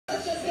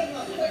Let's just give them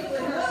a quick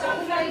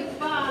rehearsal.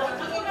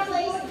 Walking in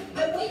place.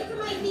 I wait for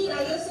my beat.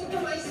 I listen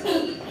for my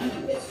speed.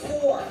 It's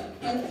 4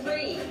 and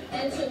 3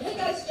 and 2. Hey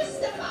guys, just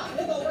step out.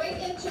 We'll go right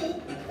into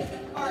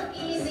our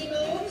easy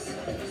moves,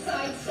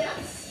 side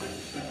steps.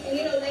 And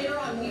you know, later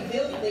on we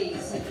build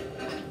these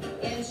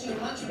into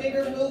much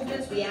bigger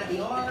movements. We add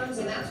the arms,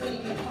 and that's when you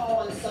can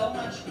call on so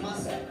much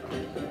muscle.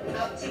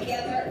 Out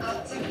together,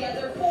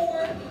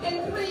 4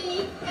 and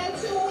 3 and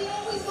 2. We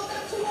always go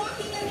back to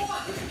walking and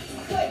walk.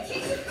 Good.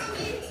 Kicks are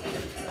coming.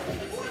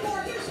 1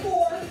 more. Here's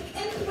 4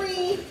 and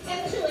 3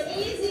 and 2. An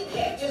easy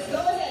kick. Just go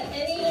ahead.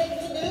 Any leg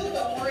will do.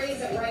 Don't worry,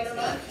 is it right or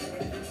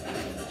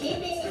left?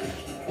 Keeping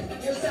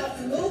yourself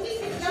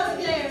moving. Out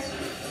there.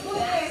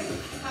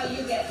 That's how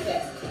you get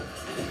fit.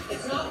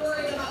 It's not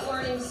worrying about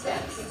learning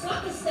steps. It's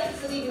not the steps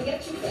that even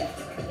get you fit.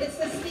 It's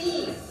the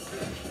speed.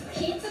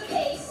 Keep the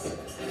pace.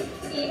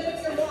 Even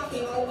if you're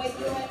walking all the way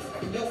through it,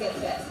 you'll get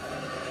fit.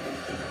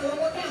 4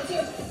 more counts.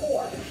 Here's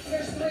 4.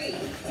 Here's 3.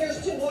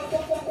 Here's 2. Walk,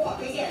 walk, walk,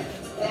 walk. Again.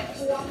 Back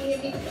to walking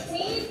in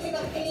between. Pick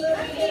up a little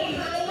bit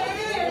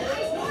higher.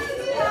 Nice.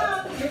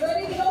 You're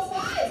ready to go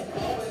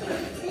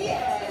 5.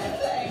 Yeah.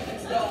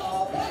 Thanks,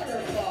 doll.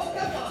 Wonderful.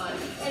 Come on.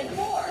 And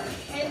 4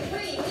 and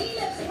 3. Knee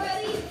lifts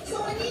ready.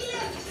 So a knee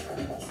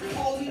lift.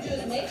 All you do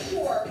is make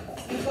sure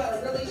you've got a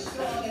really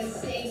strong and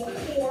stable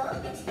core.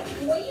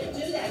 The way you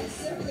do that is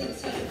simply to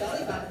take your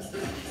belly button,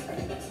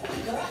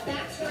 draw it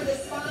back toward the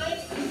spine,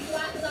 you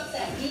flatten up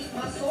that deep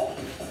muscle.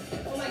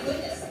 Oh my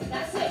goodness,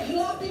 that's it. You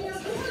locked in your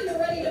core, you're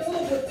ready to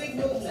move with big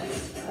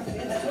movements.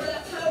 That's where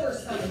that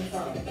power's coming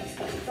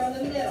from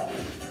the middle.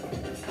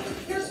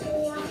 Here's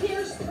 4,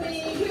 here's 3,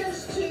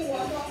 here's 2,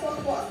 walk, walk,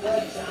 walk, walk.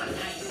 Good job,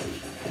 nice.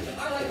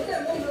 All right, we're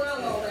gonna move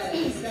around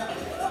already. Let's go.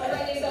 All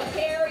ready to go.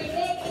 Carry,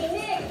 Nick,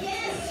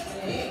 yes.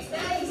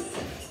 Nice.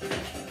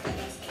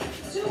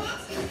 2 up,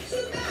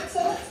 2 back. So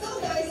let's go,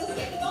 guys. Let's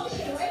get in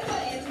motion right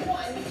away. It's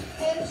 1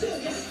 and 2.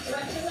 Just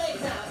stretch your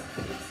legs out.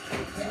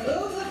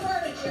 Move the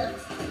furniture.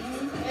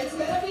 It's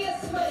gonna be a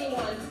sweaty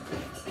one.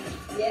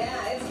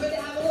 Yeah, it's good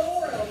to have a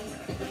little room.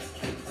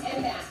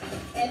 And back.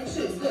 And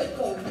 2. Good.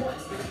 Go 1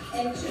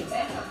 and 2.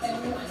 Back up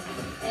and 1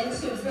 and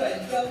 2.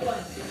 Good. Go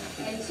 1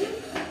 and 2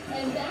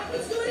 and back.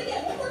 Let's do it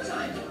again. One more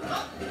time.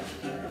 Up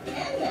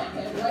and back.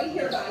 And right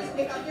here, guys.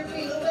 Pick up your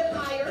feet a little bit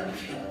higher.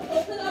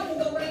 Open up and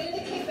go right into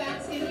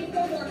kickbacks. Give me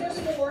 4 more. Here's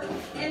 4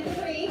 and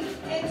 3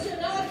 and 2.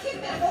 Now a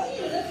kickback. All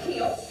you need is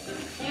heel.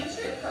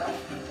 Hamstring curl.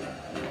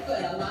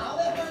 Good. Allow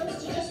the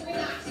arms to just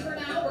relax for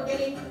now. We're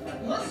getting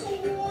muscle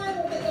warm.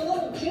 We're getting a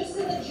little juice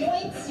in the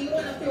joints. You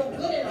want to feel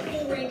good in a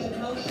full range of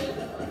motion.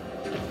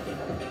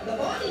 The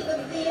body, the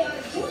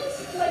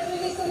joints like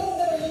release a little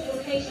bit of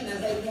lubrication as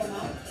they warm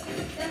up.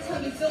 That's how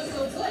you feel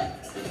so good.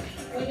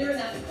 When you're in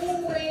that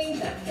full range,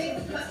 that big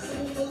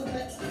flexible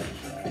movement.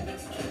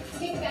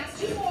 Kick back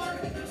 2 more.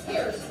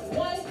 Here's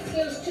 1,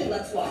 here's 2.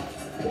 Let's walk.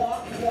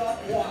 Walk, walk,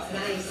 walk.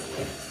 Nice.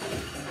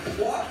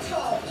 Walk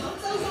tall.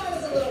 Pump those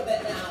arms a little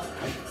bit now.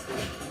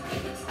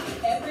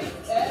 Every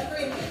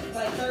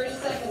like 30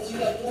 seconds you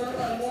get warmer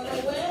and warmer.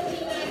 When you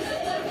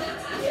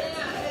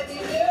yeah, if you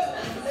do.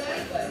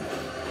 Exactly.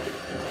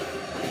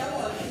 Come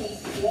on, feet.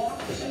 Walk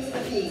to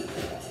the beat.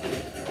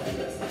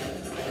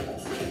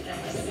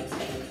 Nice.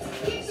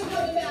 Kicks are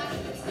coming back.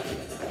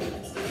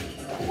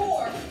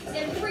 4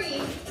 and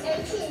 3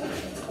 and 2.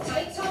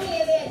 Tight tummy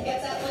and in.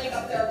 Get that leg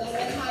up there a little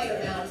bit higher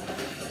now.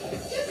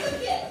 Just a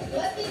bit.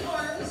 Let the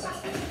arms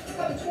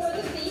come toward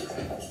the feet.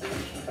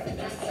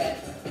 That's it.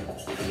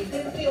 You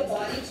can feel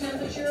body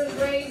temperature is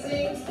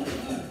raising.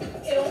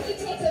 It only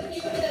takes a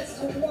few minutes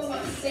to warm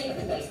up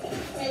safely.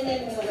 And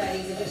then we're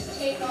ready to just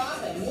take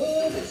off and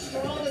move as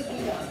strong as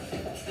we want.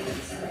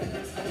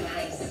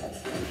 Nice.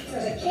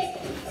 There's a kick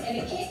and a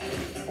kick.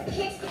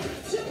 Kick.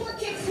 2 more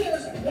kicks.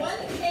 Here's 1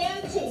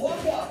 and 2.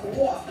 Walk, walk,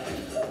 walk.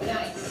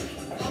 Nice.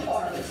 Pump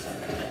arms.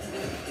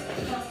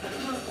 Pump,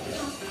 pump,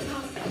 pump,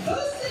 pump.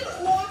 Boosted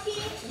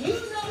walking. You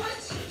know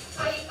it.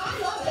 I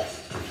love it.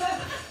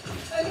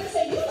 I was going to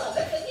say you love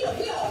it, but you know,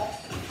 we all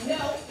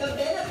know the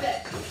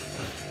benefit.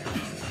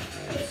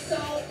 It's so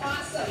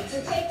awesome to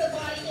take the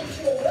body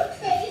into a work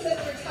phase and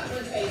a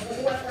recovery phase.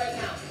 We'll work right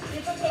now.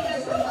 Okay,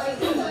 guys, realize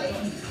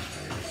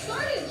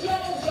start a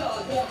gentle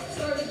jog. Yeah,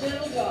 start a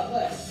gentle jog.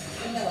 Look,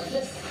 you know,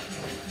 just,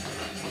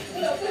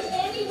 you know, if there's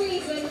any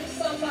reason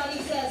somebody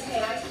says,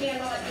 hey, I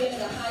cannot get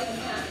into high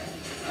impact,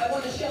 I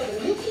want to show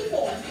them. You keep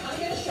going. I'm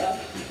going to show.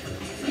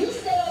 You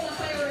stay on the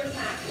higher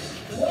impact.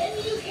 When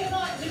you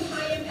cannot do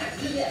high impact,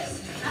 do this.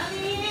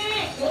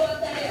 Blow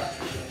out that air.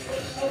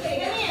 Okay,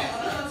 now.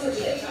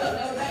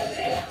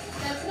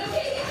 That's no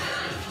way.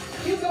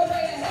 Yeah. You go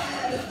right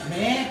ahead.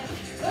 Man.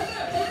 We're going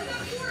to back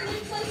up 4 and in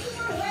place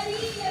 4.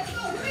 Ready? Let's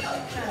go. Here we go.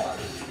 4,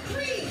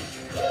 3,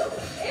 2.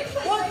 In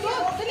place. Right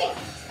here.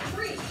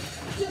 3,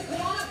 2.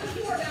 Come on up to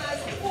 4, guys.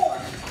 4,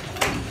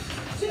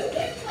 3, 2.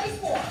 In place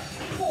 4,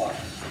 4,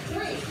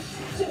 3,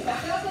 2.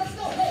 Back up. Let's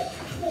go. Hey.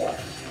 4,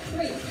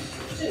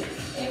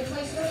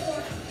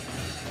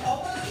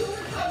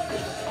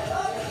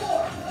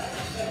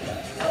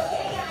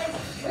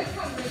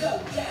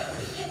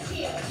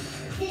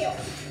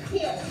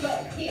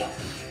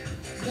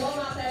 Blow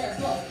out that air.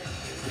 Blow.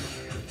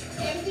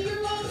 Empty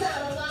your lungs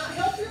out a lot.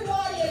 Help your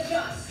body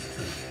adjust.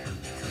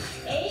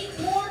 8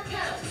 more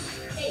counts.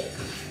 8,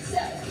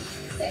 7,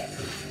 6,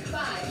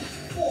 5,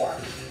 4,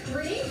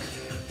 3.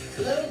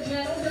 Little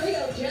gentle. Here we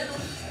go.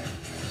 Gentle.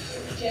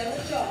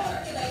 Gentle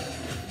jar.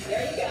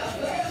 There you go.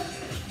 Good.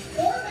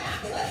 4 back.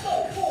 Let's go.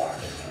 4,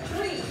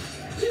 3,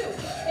 2.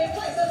 In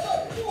place. Let's go.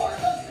 4.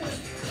 Let's do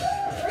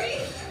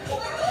 3, 4.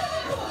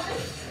 1,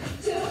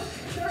 2,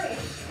 3.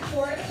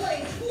 4 in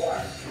place. 4,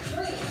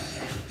 3.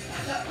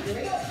 Back up. Here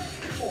we go.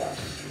 4.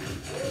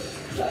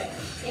 Good.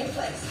 In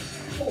place.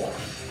 4,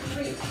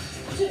 3,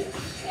 2.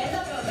 End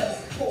up on those.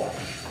 4,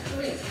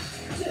 3,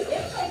 2.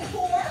 In place.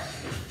 4.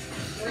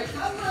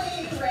 Recovery.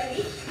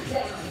 Ready.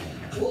 Down.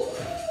 Woo.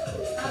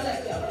 How'd that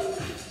go?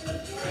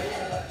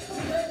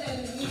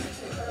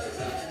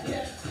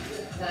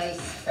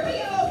 Nice. Here we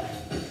go.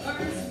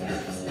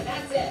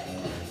 That's it.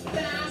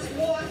 Fast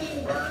walking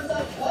burns a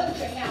bunch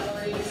of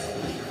calories.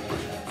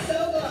 So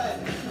good.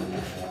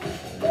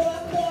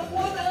 Walk, walk,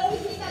 walk. I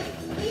always need that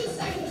few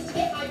seconds to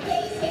get my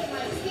pace, get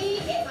my speed,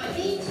 get my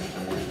beat.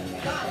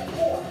 Got it.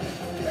 4,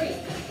 3.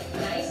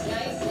 Nice,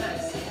 nice,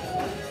 nice.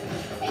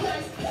 Hey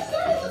guys,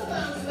 start a little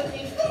bounce with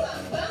me. Little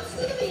bounce. Bounce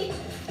to the beat.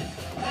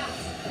 Bounce.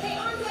 Hey,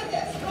 arms like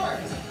this.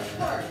 Arms.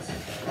 Arms.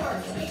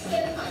 Arms.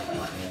 Extend high. Come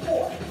on.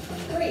 4,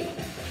 3.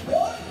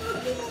 Walk for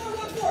 4.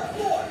 Walk 4.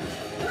 4,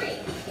 3.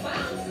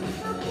 Bounce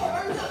for 4.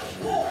 Arms up.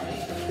 4,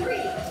 3,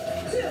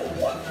 2.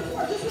 Walk for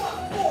 4. Just walk.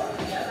 4,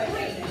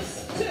 3,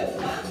 2.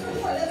 Bounce for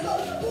 4. Let's go.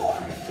 4,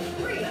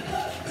 3,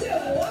 2.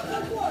 Walk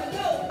for 4.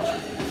 Go. 1,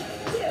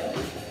 2.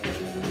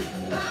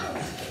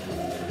 Bounce.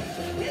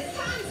 This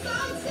time,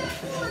 side step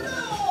 4. Go.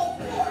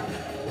 4,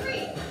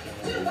 3,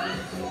 2.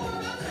 Bounce 4.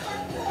 Bounce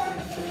 4. 4,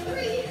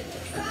 3.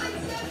 Side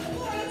step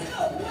 4. Let's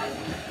go. 1,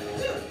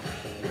 2,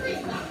 3.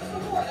 Bounce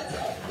for 4. Let's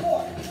go.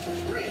 4,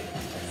 3.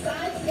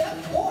 Side step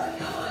 4.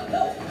 Come on.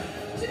 Go.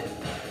 2,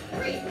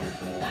 3.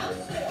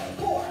 Bounce 4.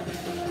 4.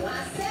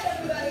 Last set,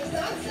 everybody.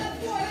 Side step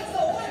 4. Let's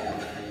go. 1,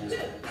 2,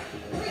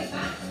 3.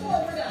 Bounce 4.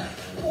 We're done.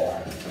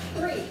 4,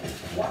 3.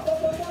 Walk, walk,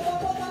 walk, walk,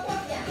 walk, walk, walk,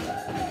 walk. Yeah.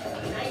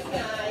 Nice,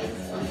 guys.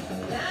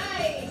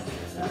 Nice.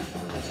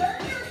 Turn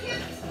your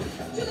hips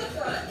to the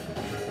front.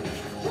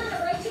 Turn it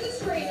right to the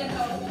screen at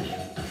home.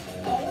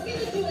 All we're going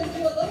to do is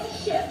do a little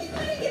shift. You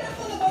kind of get up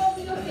on the balls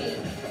of your feet.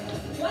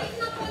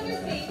 Lighten up on your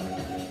feet.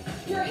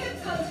 Your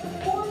hip comes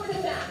forward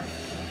and back.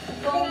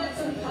 We're going to add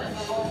some punch.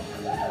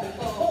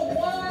 Hold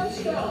one arm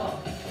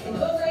strong. And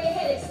go right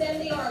ahead.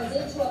 Extend the arms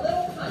into a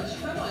little punch.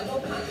 Come on, go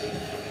punch.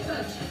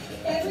 Punch.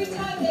 Every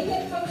time the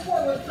hip comes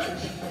forward,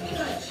 punch.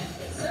 Punch.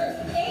 Serve.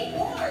 8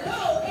 more.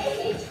 Go.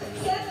 8,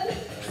 7,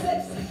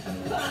 6,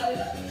 5,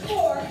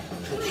 4,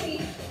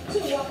 3, 2.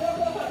 Walk, walk,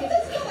 walk, walk. Does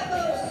this feel like a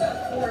little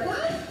surfboard,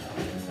 huh?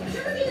 Did you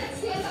ever do that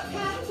stand-up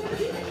paddle? Did you ever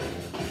do that?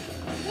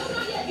 No,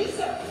 not yet. You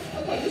serve.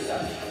 Okay, you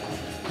serve.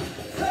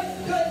 Good,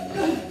 good,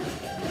 good.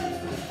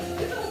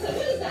 Listen,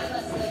 what is that,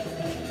 Leslie?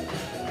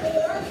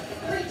 4,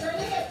 3, turn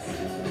the hips.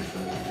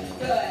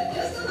 Good.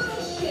 Just a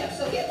little shift.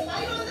 So get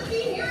light on the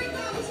feet. Here it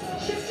comes.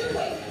 Shift your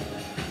weight.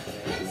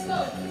 Hips go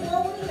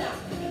forward and back.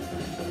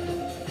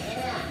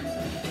 Yeah.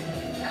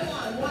 Come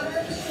on. One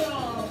arm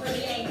strong for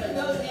the anchor.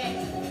 Go, Nick.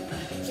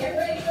 Get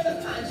ready for the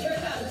punch. Here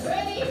it comes.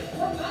 Ready?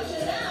 We're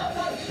punching now.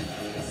 Punch.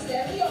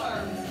 Steady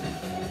arms.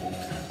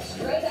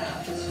 Straight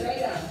out.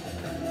 Straight out.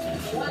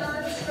 One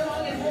arm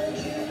strong and hold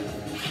you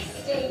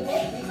stable.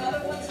 The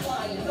other one's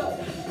flying. Go.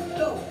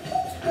 Go.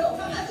 Go.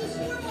 Come on. Just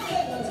 4 more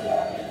big ones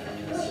more.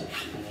 3,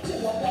 2.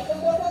 Walk, walk,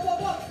 walk, walk, walk,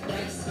 walk, walk.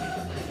 Nice.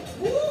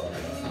 Woo.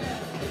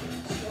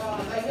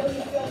 Strong. I know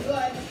you feel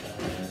good.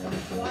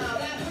 Wow.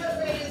 That heart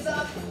rate is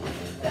up.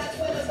 That's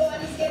when the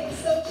body's getting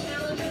so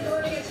challenged. You're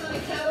burning a ton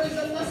of calories.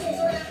 The muscles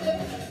are active.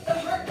 The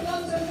heart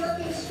lungs are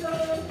working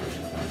strong.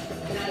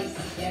 Nice.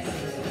 Yes.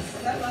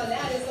 Come on.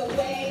 That is the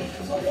way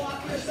to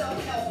walk yourself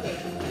healthy.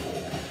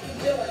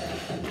 Do it.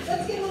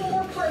 Let's get a little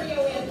more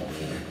cardio in.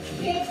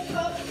 Big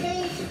up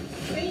feet.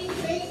 Feet,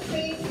 feet,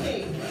 feet,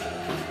 feet.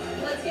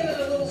 Let's give it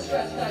a little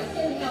stretch, guys.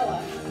 Inhale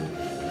up.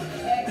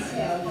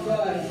 Exhale.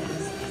 Good.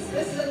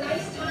 This is a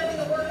nice time in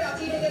the workout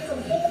to even get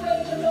some full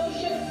range of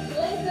motion.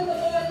 Lengthen the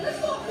body. Let's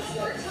go up one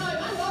more time.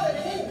 I love it.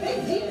 And then big,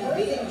 deep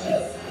breathing,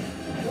 too.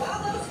 While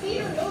those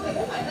feet are moving.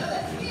 Oh, I love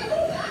it. Hey, a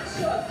little back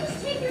stroke. Just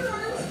take your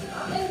arms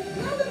and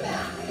throw them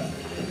back.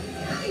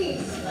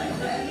 Nice.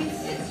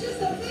 It's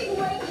just a big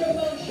range of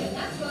motion.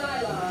 That's what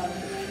I love.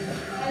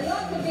 I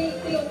love to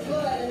feel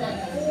good in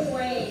that full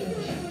range.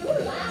 Ooh,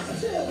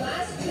 last two.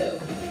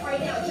 All right,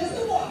 now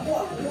just a walk,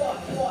 walk, walk,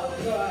 walk.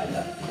 Good.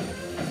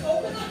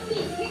 Open up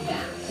feet. Kick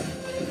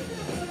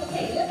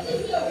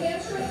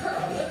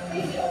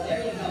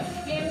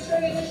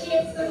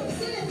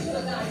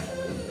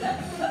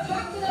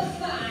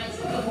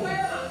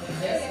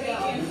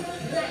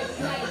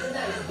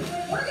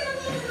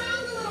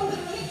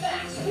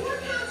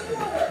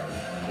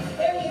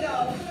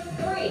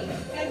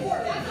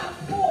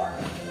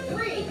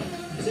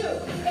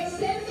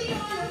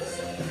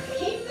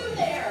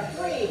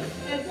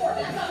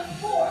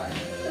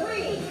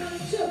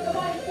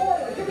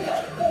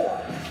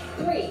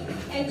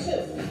and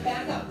 2.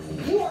 Back up.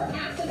 You are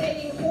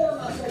activating core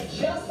muscle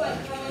just by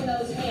throwing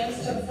those hands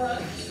to the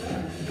front.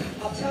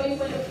 I'll tell you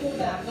when to pull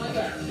back. My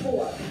go.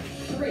 4,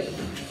 3,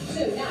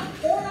 2. Now,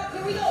 forward up.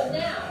 Here we go.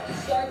 Now,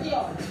 start the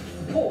arms.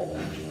 Pull.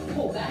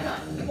 Pull. Back up.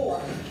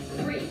 4,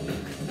 3.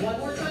 One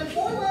more time.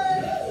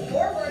 Forward.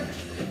 Forward.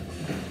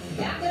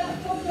 Back it up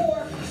for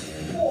 4,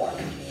 4,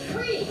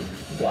 3.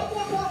 Walk,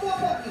 walk, walk,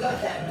 walk, walk. You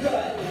got that.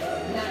 Good.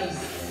 Nice.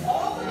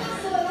 All the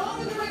muscle in all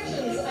the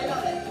directions. I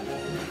love it.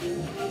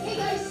 Hey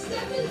guys,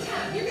 step and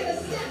tap. You're going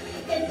to step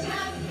and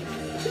tap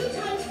 2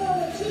 times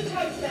forward, 2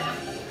 times back.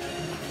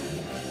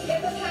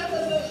 Get the path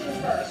of motion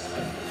first.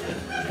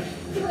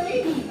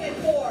 3 and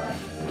 4,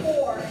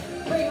 4,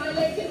 3. My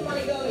leg didn't want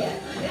to go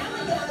yet. Now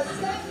it does.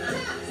 Step,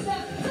 tap,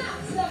 step, tap,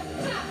 step,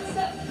 tap,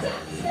 step,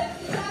 tap, step,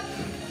 tap,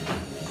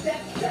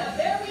 step, tap.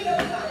 There we go.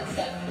 Got it.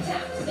 Step,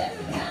 tap, step,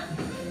 tap.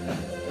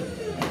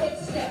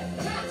 It's step,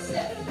 tap,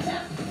 step,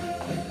 tap.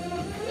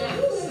 Now,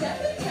 step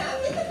and tap.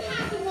 Get the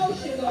path of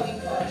motion going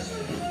first.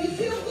 You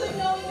feel good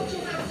knowing what you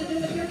have to do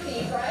with your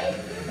feet, right?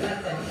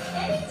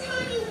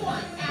 Anytime you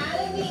want, add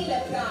a knee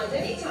lift, guys.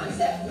 Anytime.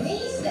 Step,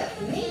 knee, step,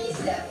 knee,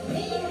 step,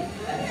 knee.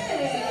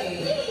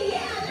 Hey, knee.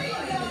 Yeah, there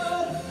you go.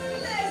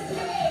 Let's do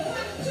it.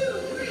 1, 2,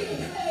 3.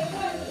 Say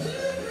 1, 2,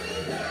 3.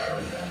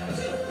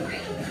 2, 3.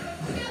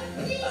 Step,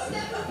 knee,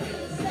 step,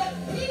 step,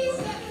 knee,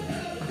 step.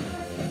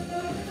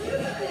 You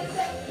got it.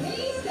 Step,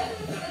 knee, step.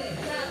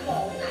 That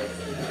ball. Nice.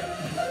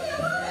 Look at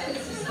what?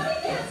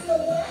 That's the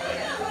way.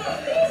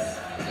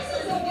 This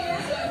is the way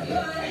I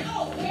got it.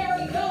 Oh,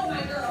 Carrie, go,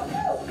 my girl.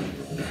 Woo.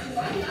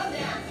 I love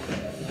that.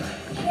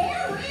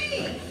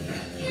 Carrie!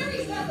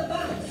 Carrie's got the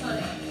bounce,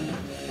 honey.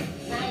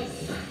 Nice.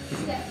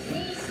 Step,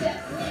 knee,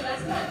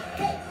 last one.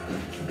 Hey,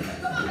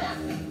 come on back.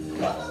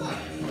 Walk, walk, walk.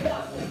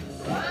 Walk.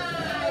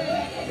 Wow,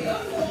 yeah,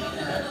 good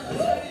walker.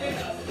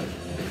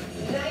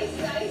 Nice,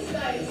 nice,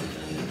 nice.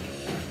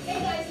 Hey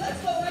guys, let's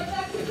go right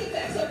back to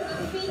kickbacks. Open up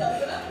the feet,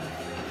 open up.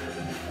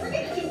 We're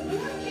going to do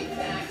 4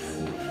 kickbacks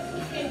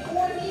and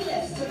 4 knee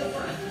lifts to the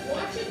front.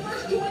 Watch it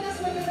first. Join us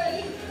when you're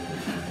ready.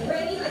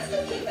 Ready? Let's do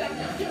kickback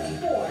now. Just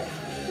 4,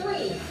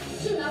 3,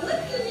 2. Now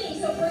lift the knee,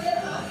 so bring it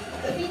up.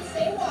 The feet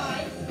stay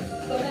wide.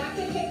 Go back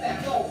to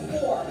kickback. Go.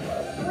 4,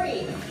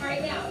 3. All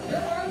right, now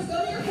your arms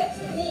go to your hips.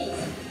 Knees,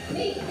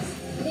 knees,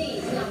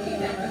 knees. Now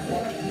kickback.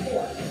 4,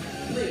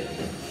 3,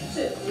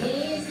 2.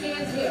 Knees,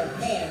 hands here.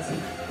 Hands,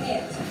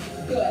 hands.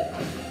 Good.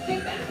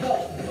 Kickback. Go.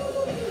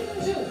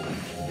 2,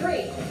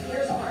 3.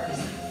 Here's arms.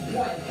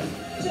 1,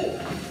 2,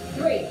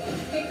 3.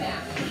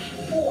 Kickback.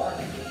 4,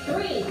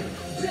 3,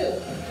 2.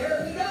 Here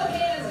we go.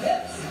 Hands,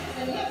 hips,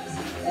 and hips,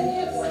 and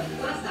hips.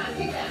 Last time.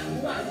 Kickback.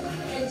 1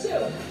 and 2,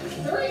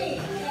 3.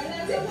 And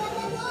that's it. Walk,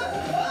 walk, walk.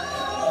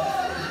 Whoa!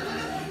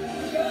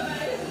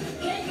 Good.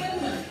 Kicking.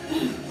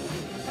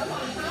 Come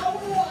on. Power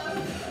walk.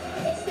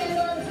 Extend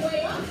arms way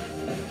up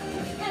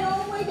and all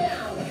the way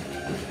down.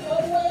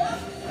 All the way up.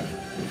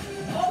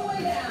 All the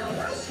way down.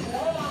 We're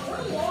strong.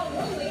 We're long.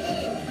 We're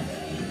lean.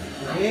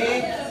 I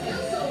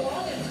feel so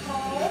long and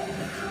tall.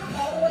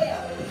 All the way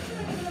up.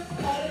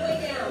 All the way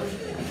down.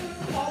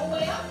 All the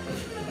way up.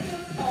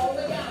 All the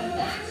way down.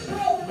 Back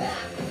stroke.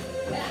 Back.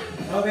 Back.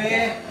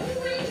 Okay. Full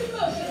range of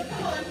motion.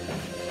 Come on.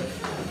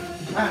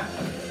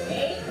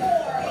 8, 4,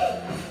 8,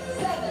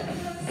 7,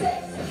 6,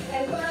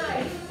 and 5,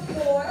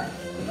 4,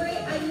 3.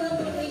 I love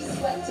when we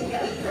sweat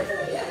together.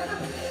 Yeah.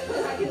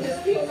 Because I can just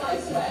feel my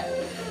sweat.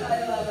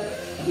 I love it.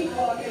 Keep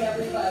walking,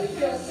 everybody.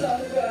 Feels so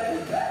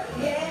good.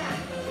 Yeah.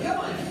 Come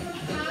on.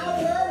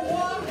 Power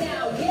walk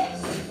now.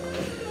 Yes.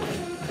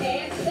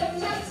 And step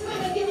tap.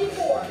 Come on. Give me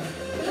 4,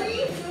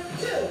 3,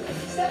 2.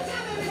 Step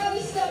tap,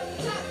 everybody. Step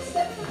tap.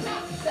 Step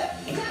tap. Step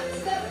tap.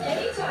 Step.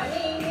 Anytime.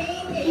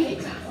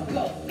 Anytime.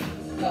 Go.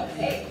 Go.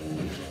 Hey.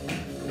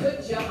 Good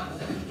job.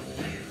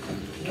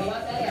 Go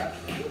out that air.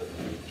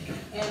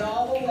 And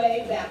all the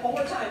way back. One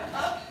more time.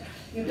 Up.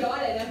 You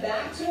got it. And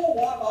back to a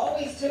walk.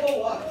 Always to a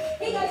walk.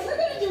 Hey guys, we're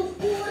going to do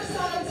 4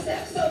 side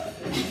steps. So a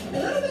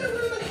little bit of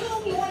room at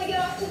home. You want to get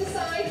off to the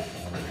side.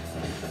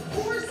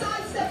 4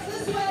 side steps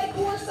this way.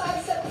 4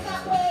 side steps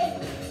that way.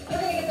 We're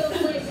going to get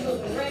those legs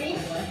moving. Ready?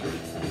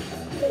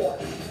 4.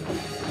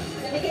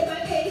 Let me get my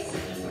pace.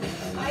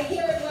 I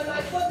hear it when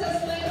my foot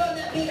doesn't land on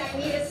that beat. I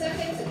need a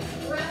second.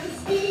 Rapid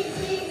speed,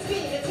 speed,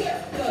 speed. It's here.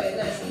 Good.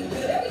 Nice. Good.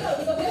 There we go.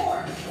 We go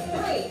 4,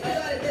 3. I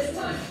got it this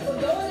time. We're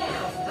going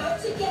now. Out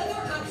together,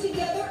 out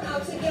together,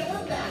 out together,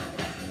 back.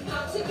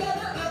 Out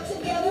together, out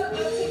together,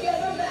 out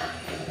together, back.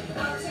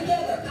 Out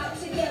together, out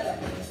together.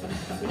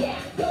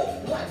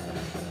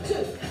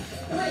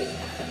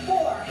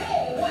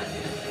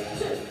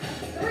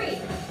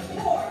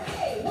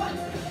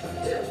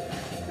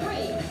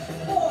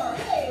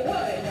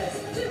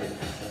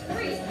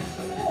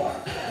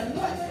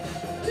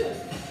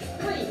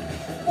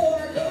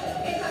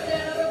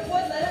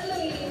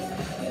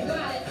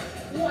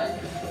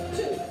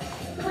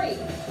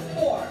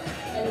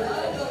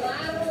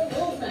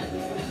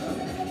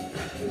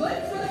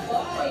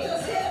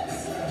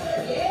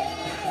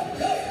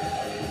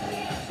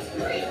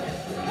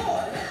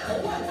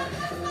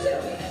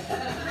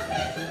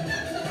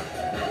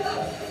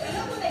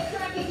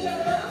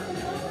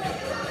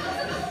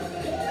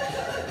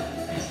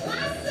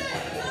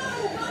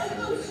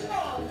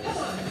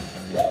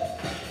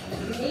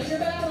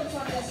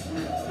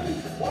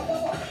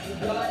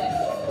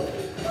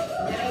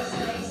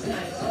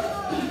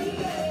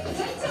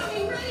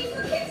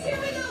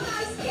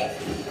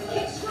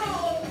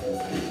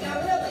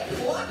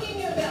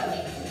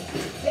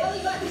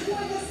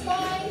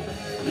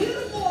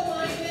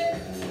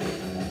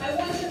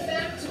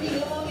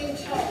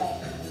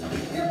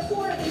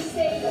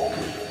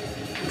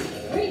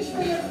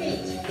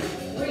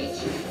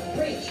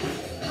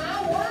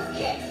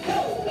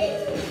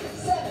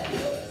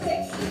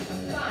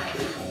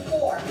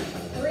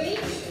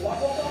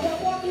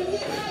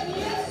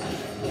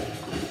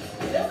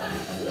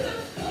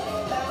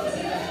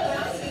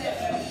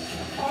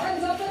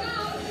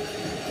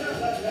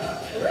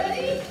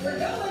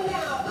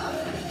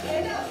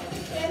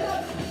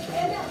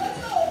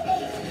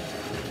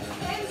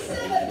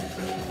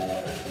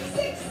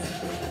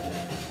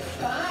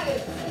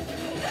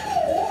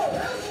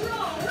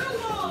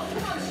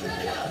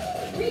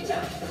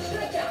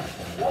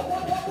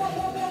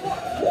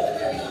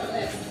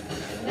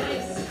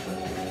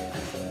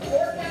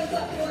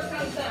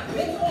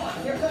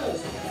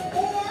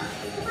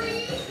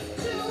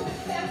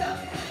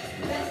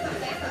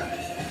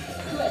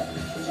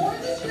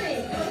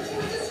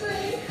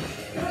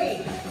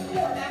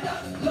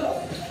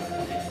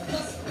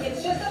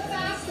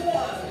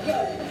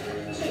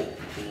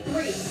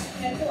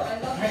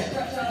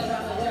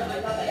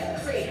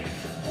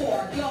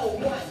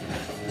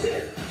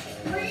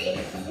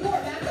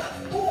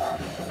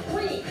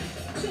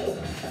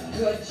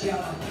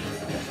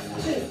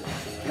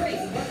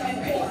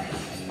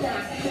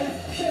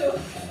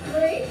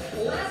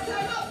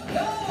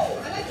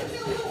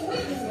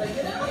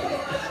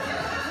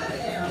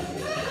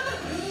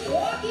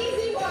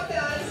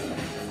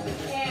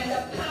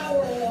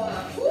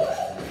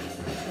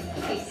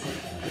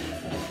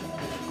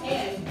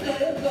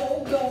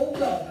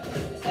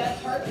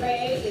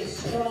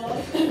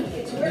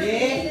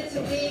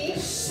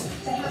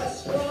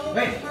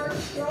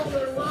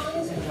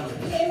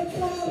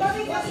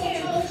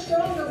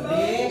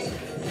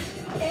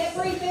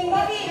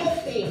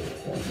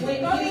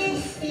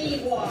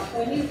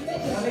 When you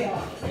fitness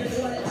walk, you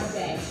want it to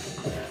stay.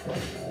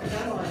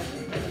 Come on.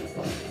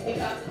 Pick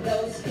up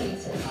those feet.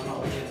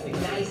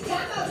 Nice.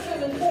 Tap out's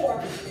coming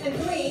 4 and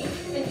 3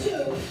 and 2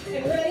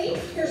 and ready.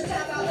 Here's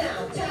tap out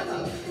now. Tap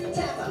out.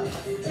 Tap out.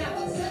 Tap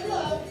out. Sit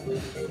low.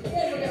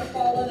 Then we're going to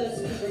follow those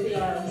feet with the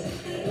arms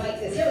like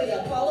this. Here we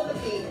go. Follow the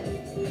feet.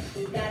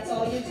 That's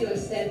all you do.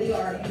 Extend the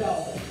arm.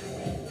 Go.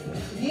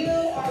 You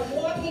are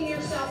walking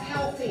yourself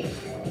healthy.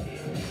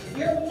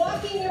 You're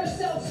walking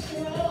yourself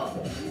strong.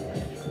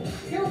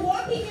 You're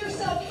walking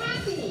yourself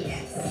happy.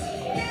 Yes.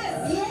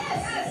 Yes.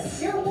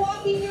 Yes. You're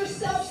walking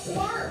yourself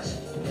smart.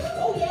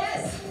 Oh,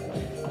 yes.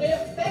 It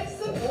affects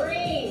the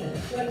brain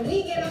when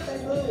we get up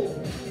and move.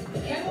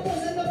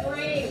 Chemicals in the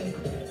brain,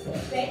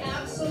 they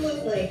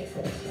absolutely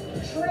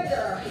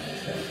trigger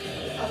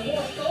a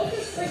more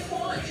focused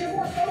response. You're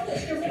more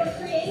focused. You're more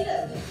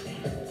creative.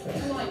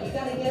 Come on, you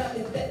got to get up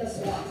and fitness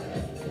walk.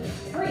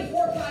 3,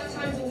 4, 5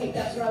 times a week.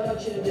 That's what I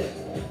want you to do.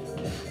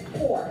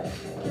 4,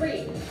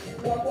 3,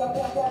 walk, walk,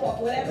 walk, walk, walk,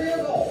 whatever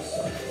your goals.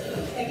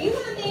 If you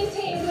want to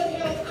maintain good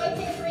health, I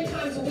think 3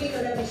 times a week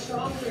are going to be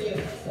strong for you.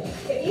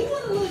 If you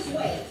want to lose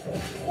weight,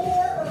 4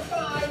 or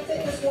 5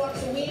 fitness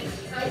walks a week,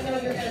 I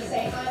know you're going to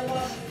say, I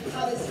love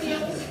how this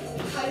feels.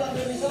 I love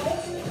the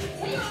results.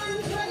 Hey,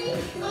 arms ready?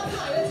 Up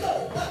high, let's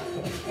go. Up,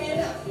 and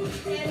up,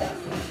 and up,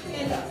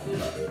 and up.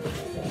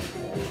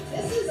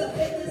 This is a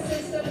fitness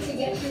system to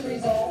get you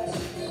results.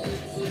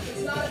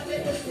 It's not a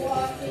fitness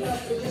walk, you know,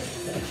 for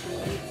just,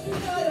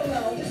 I don't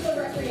know, just for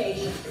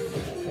recreation.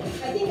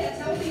 I think that's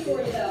healthy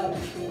for you, though.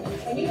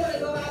 And you want to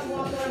go out and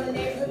walk around the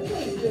neighborhood,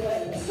 please do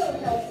it. It's so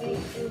healthy.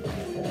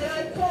 And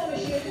I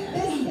promise you,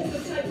 this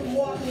is the type of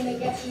walking that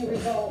gets you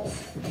results.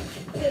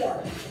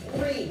 4,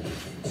 3,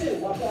 2,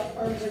 walk, walk,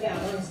 arms are down,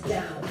 arms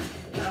down.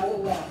 Power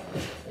walk.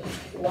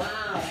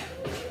 Wow.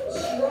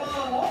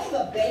 Strong. All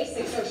the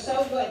basics are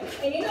so good.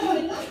 And you know what?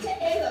 I'd like to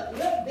end a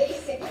real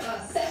basic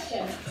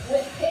session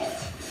with HIIT.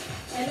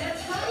 And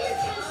that's high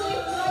intensity.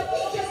 My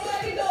feet just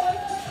started going.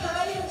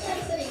 High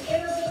intensity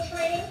interval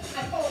training.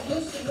 I call it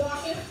boosted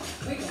walking.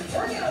 We're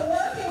going to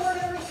work and we're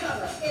going to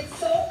recover. It's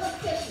so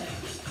efficient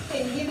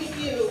in giving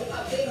you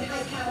a big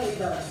high calorie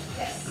burn.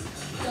 Yes.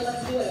 So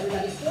let's do it,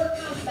 everybody. 4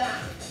 counts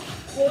back.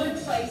 4 in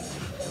place.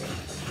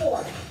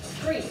 4,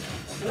 3.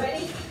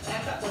 Ready?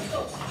 Back up. Let's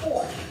go.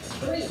 4,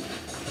 3,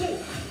 2.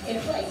 In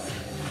place.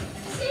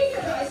 Stay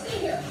here, guys. Stay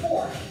here.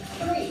 4,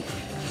 3,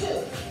 2.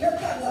 You're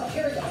cutting up.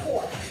 Here we go.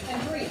 4 and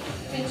 3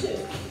 and 2.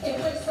 In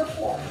place for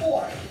 4.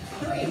 4,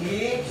 3,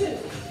 2.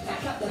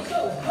 Back up. Let's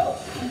go. Go.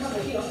 I'm coming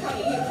with you. I'm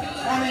coming here. I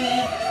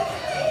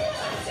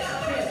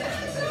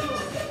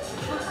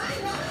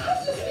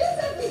just miss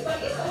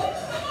everybody. I'm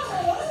all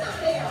alone up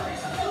there.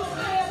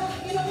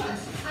 You know what?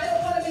 I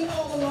don't want to be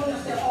all alone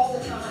up there all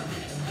the time.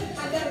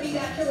 I've got to be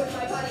back here with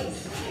my buddies.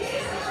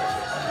 Yay!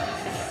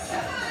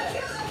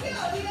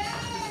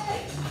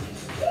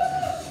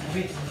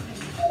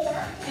 4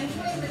 and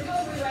 3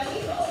 recovery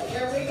ready.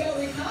 Here we go.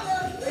 Recover.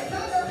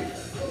 Recover.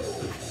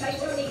 Tight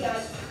toe knee,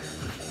 guys.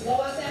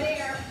 Blow out that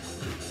air.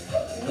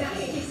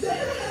 Nice.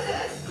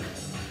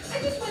 I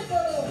just went for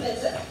a little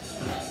visit.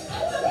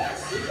 Oh, yes.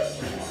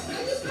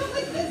 I just felt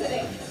like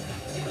visiting.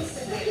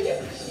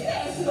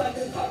 Yes, I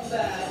could come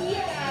back.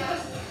 Yeah.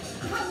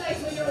 How nice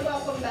when you're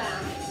welcome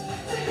back.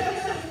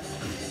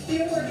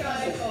 You were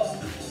guys.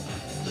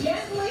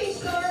 Gently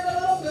start a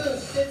little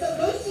boost. It's a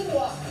boosted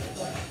walk.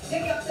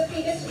 Pick up the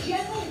feet. It's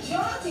gentle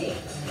jogging.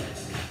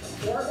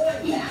 We're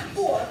going back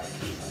 4.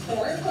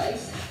 4 in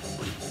place.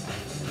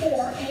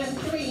 4 and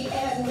 3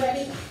 and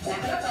ready.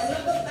 Back it up. I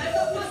love the back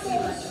up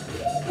muscles.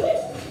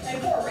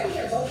 And 4 right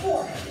here. Go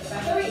 4.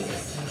 Back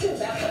 3, 2.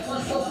 Back up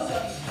muscles.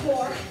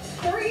 4,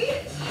 3,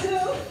 2.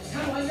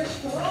 Come on, you're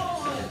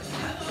strong.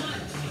 Come on.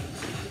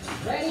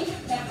 Ready?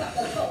 Back up.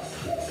 Let's go.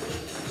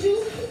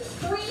 2,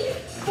 3,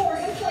 4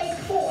 in place.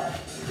 4,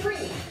 3,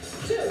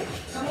 2.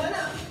 Come on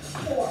up.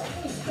 4,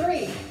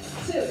 3,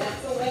 2.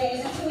 That's the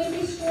way. That's the way to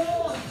be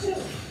strong. 2,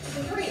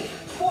 3,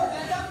 4.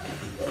 Back up.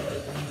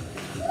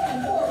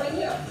 And 4 right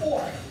here.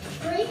 4,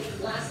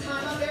 3. Last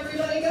time up,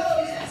 everybody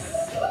goes. Yes.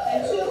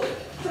 And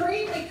 2,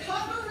 3.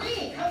 Recovery.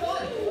 Come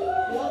on.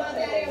 Blow out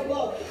that air.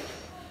 Blow.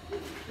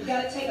 You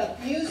got to take a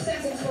few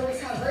seconds for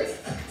recovery.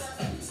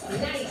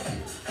 Nice.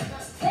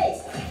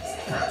 Hey,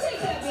 I'll take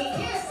that beat.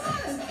 Yes.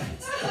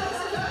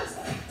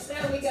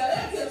 There we go.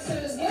 That's it,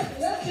 Susan.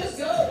 Let's just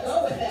go.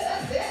 Go with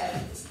that. That's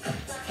it.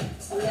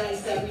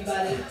 Nice,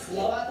 everybody.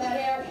 Blow out that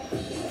air.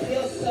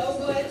 Feels so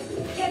good.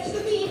 Catch the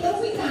beat. A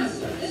little bit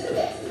faster. Just a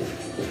bit.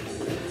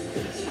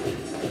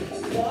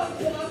 Walk,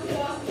 walk,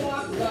 walk,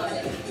 walk. Got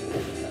it.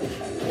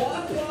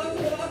 Walk, walk,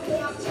 walk,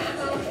 walk. Tap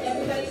out.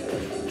 Everybody.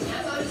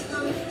 Tap out is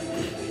coming.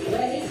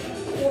 Ready?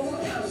 4 more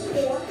counts.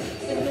 4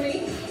 and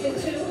 3.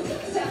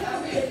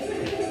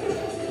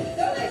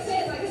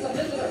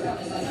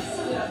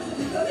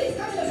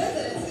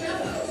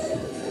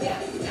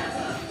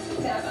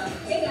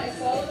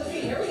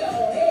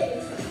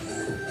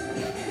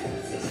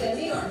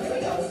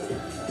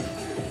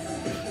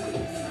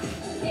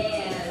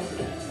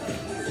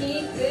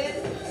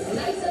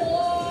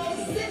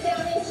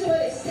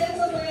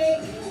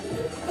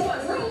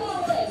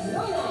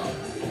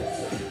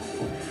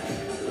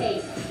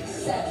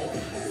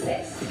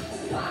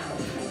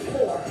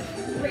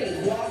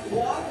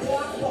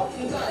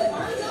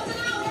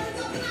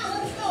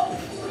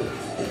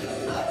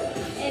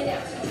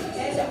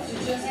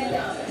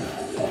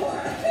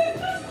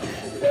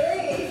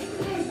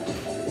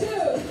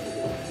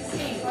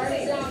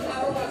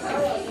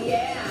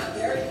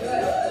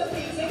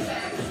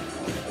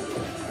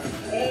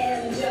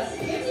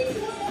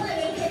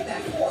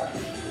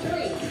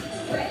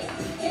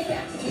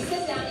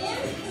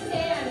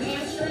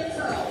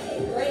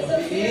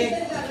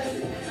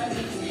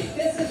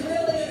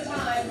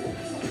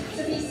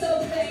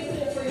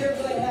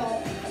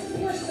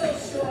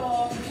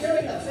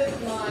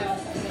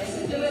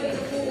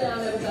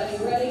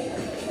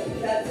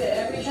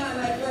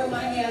 time I throw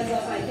my hands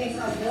up, I think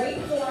how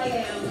grateful I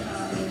am.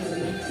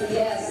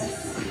 Yes.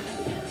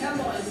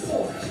 Come on,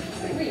 4,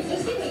 3.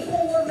 Just give me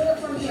 4 more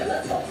from here.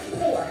 Let's go.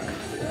 4,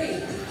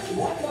 3.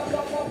 Walk, walk,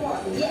 walk, walk,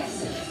 walk.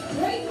 Yes.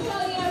 Grateful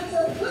I am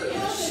for good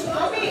health and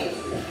well-being.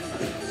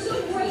 So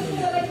grateful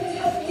that I can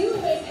help you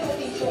make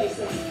healthy choices.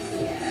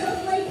 So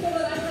grateful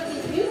that I have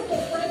these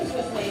beautiful friends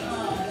with me.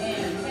 Oh,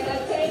 man. And I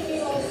thank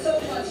you all so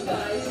much,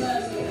 guys.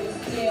 Love you.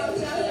 Yeah, I'll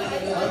tell you, I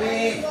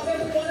love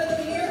every one of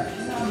them here.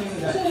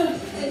 2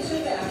 and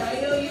 2 back.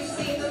 I know you've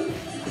seen them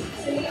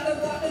in the other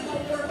walk and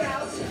home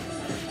workouts.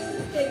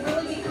 They've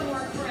really become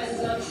our friends,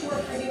 and I'm sure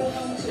for you at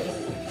home too.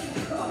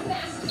 Come on,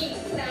 fast feet,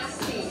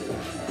 fast feet.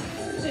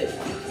 2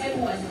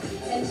 and 1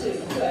 and 2.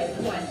 Good.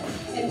 1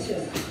 and 2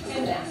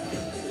 and back.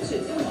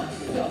 2. Come on,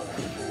 go.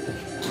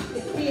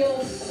 It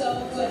feels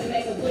so good to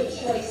make a good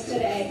choice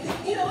today.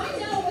 You know, I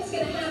know what's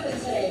going to happen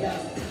today,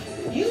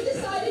 though. You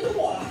decided to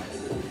walk.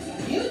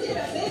 You did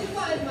a big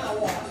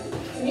 5-mile walk,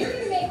 and you're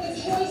going to make good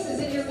choices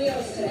in your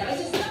meals today. I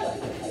just know it.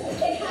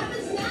 It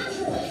happens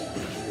naturally.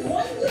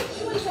 One good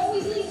choice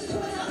always leads to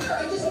another.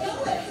 I just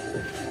know it.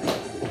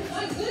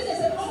 My goodness,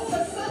 and all of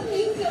a sudden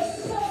you feel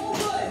so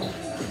good.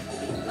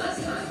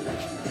 Last time.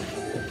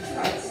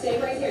 All right, stay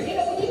right here. You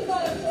know, when you've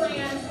got a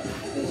plan,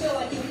 you feel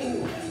like you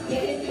can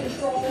get in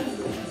control.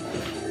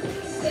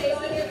 Stay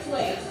on your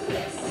plan.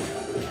 Yes.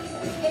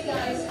 Hey,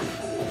 guys.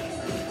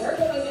 We're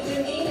going to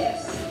do knee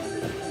lifts.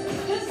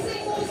 Just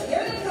singles.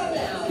 Here they come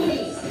now.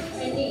 Knees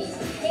and knees.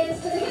 Hands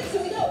to the hips.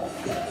 Here we go.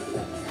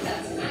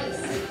 That's nice.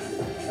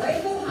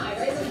 Raise them high.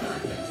 Raise them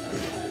high.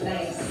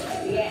 Nice.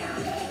 Yeah.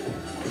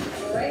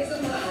 Raise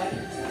them high.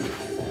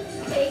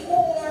 8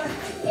 more.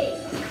 8,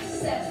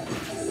 7,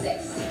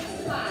 6,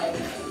 5,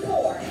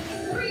 4,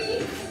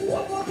 3.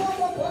 Walk, walk, walk,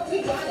 walk, walk.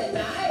 We got it.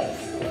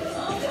 Nice.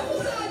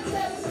 Double side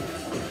steps.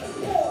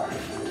 4,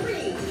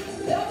 3.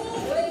 Double.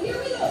 Right, here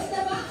we go.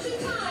 Step out 2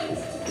 times.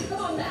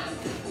 Come on back.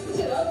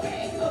 2.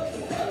 Okay. Okay.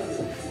 Toes.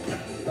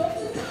 Go to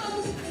the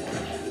toes.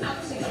 Out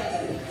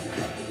together.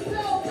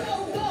 Go, go,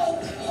 go.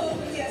 Oh,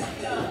 yes.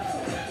 Go.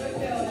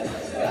 Go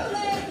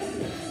legs.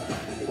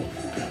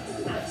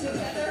 Out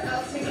together.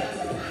 Out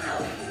together.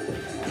 Out.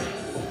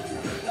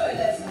 Good.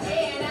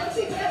 And out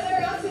together.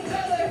 Out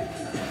together.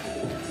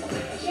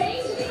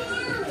 Change the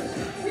arms.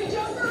 Reach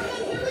over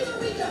again. Here we go.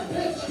 Reach up.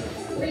 Reach.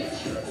 Reach.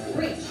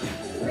 Reach.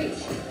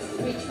 Reach.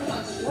 Reach. Come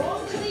on. Strong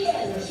to the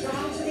end.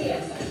 Strong to the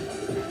end.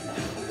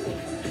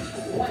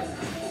 1,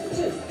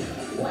 2.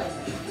 1,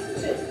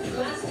 2.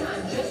 Last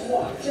time. Just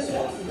walk. Just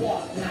walk.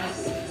 Walk.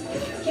 Nice.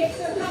 Kicks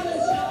are coming.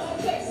 Strong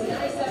kicks.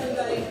 Nice,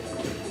 everybody.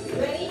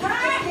 Ready?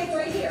 Just kick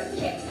right here.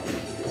 Kick.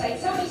 Tight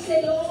tummy.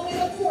 Stay long in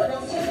the core.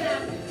 Don't tip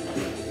back.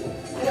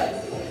 Good.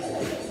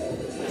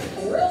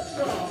 Real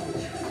strong.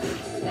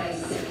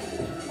 Nice.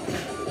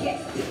 Kick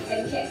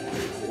and kick.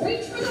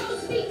 Reach for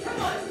those feet. Come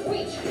on.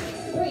 Reach.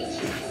 Reach.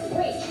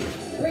 Reach.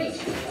 Reach.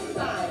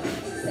 5,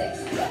 6.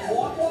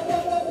 Walk, walk,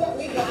 walk, walk, walk.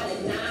 We got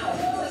it now.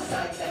 This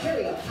side step. Here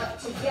we go. Up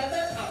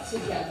together. Up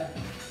together.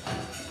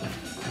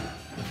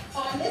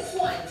 On this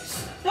one,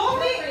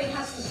 heart rate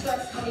has to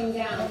start coming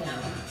down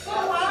now.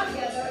 Out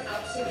together.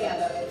 Out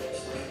together.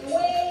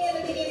 Way in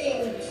the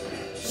beginning.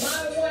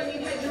 Mile 1, you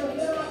had your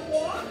warm-up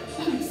walk.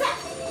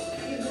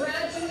 You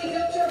gradually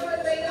built your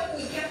heart rate up.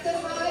 We kept it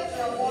high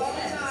for a long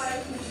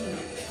time.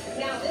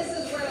 Now this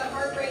is where the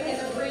heart rate and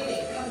the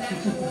breathing come back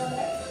to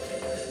normal.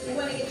 You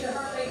want to get your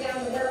heart rate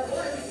down to where it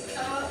was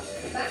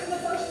back in the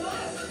first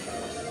mile.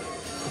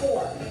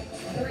 4,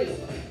 3,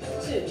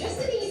 2. Just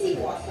an easy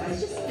walk, guys.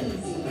 Just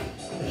easy.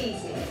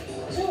 Easy.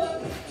 2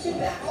 up, 2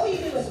 back. All you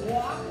do is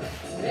walk.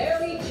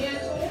 Very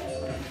gentle.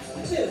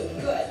 2.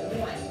 Good.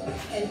 1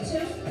 and 2.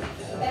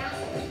 Back.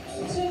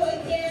 2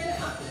 again.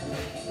 Up.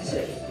 2.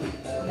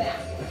 Back.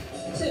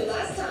 2.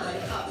 Last time.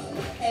 Up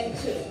and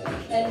 2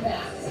 and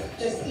back.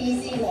 Just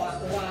easy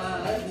walk.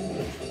 Wow.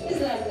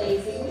 Isn't that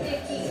amazing?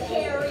 Nikki,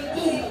 Carrie,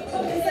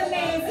 it's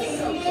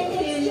amazing. Thank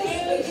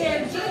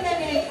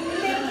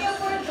you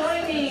for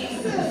joining.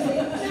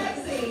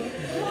 Maxie,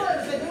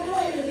 Marvin,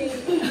 Wendy.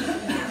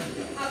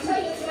 I'll tell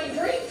you, it's my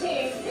dream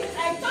team. I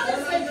thought it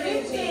was my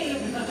dream team.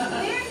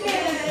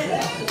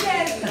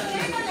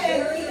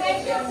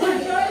 Thank you for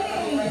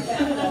joining.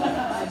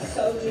 I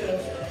so do.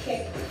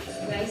 Kick.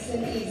 Nice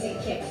and easy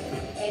kick.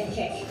 And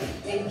kick.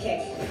 And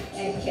kick.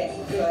 And kick.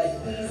 Good.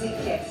 Easy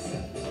kicks.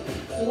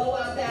 Blow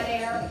out that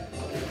air.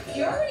 Do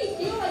you already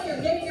feel like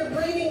you're getting your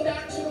breathing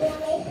back to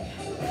normal?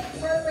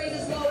 Heart rate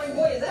is lowering.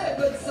 Boy, is that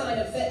a good sign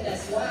of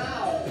fitness.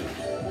 Wow.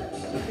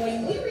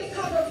 When we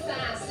recover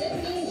fast,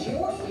 it means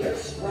you're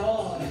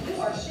strong.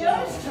 You are strong.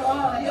 You're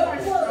strong. You're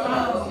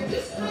strong. You're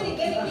just kind of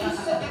getting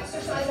used to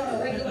exercise on a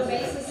regular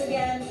basis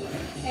again,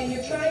 and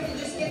you're trying to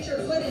just get your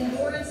good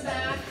endurance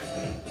back.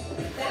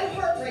 That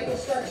heart rate will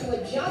start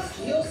to adjust.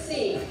 You'll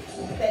see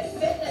that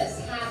fitness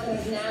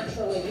happens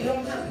naturally. You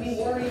don't have to be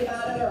worried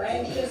about it or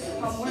anxious.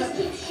 Just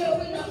keep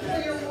showing up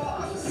for your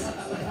walks.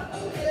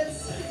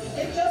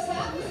 It just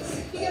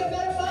happens. You get a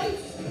better life.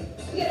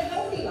 You get a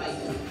healthy life.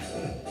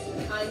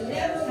 I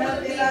never want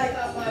to be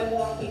about my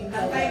walking.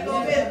 As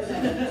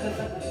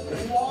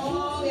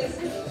long as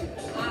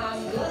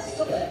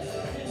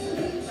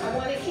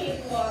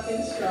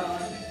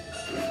strong.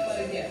 What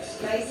a gift.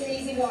 Nice and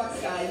easy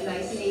walks, guys.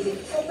 Nice and easy.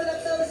 Open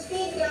up those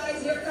feet,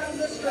 guys. Here comes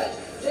the stretch.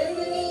 Bend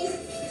the knees,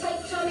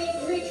 tight tummy,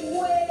 reach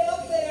way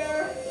up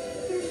there.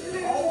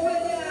 All the way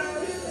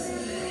down.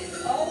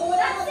 All the way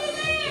up.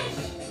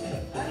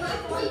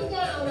 Halfway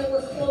down, and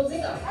we're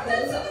closing up.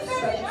 Close up.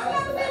 Stretch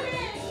across the back.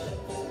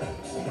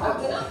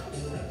 Open up.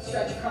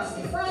 Stretch across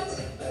the front.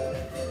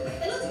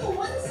 And let's go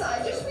one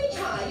side. Just reach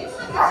high. You don't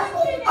have to jump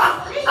over the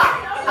front. Just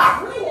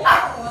roll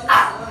out one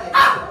side.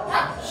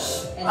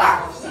 And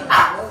now see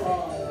that we're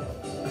long.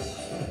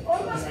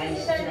 Almost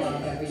Nice finished.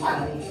 job,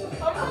 everybody.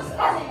 Almost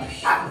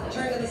finished.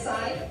 Turn to the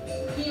side.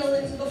 Heel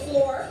into the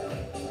floor.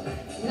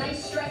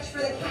 Nice stretch for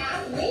the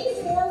calf.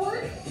 Lean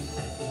forward.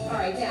 All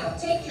right, now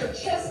take your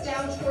chest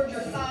down toward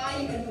your thigh.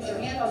 You can put your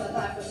hand on the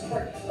thigh for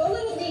support. Go a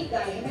little deep,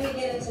 guys. You're going to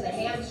get into the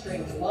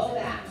hamstrings. Low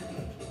back.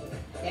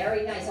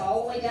 Very nice.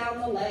 All the way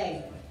down the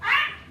leg.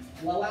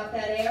 Blow out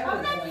that air.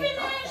 We're going up,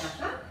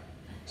 back up.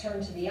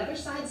 Turn to the other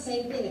side.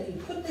 Same thing. If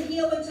you put the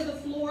heel into the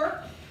floor,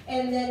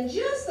 and then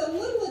just a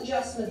little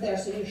adjustment there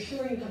so you're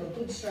sure you have a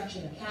good stretch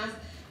in the calf.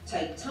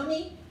 Tight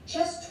tummy.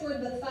 Chest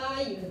toward the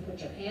thigh. You can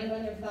put your hand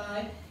on your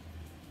thigh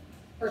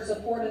for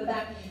support of the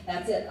back.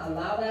 That's it.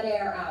 Allow that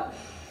air out.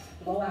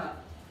 Blow out.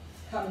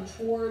 Come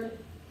toward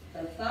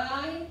the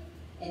thigh,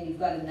 and you've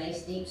got a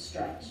nice deep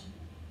stretch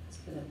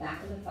for the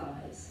back of the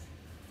thighs.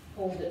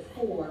 Hold it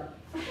 4,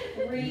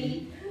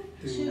 3,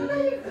 2,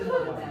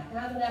 back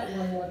out of that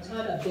one more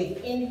time. A big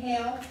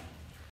inhale.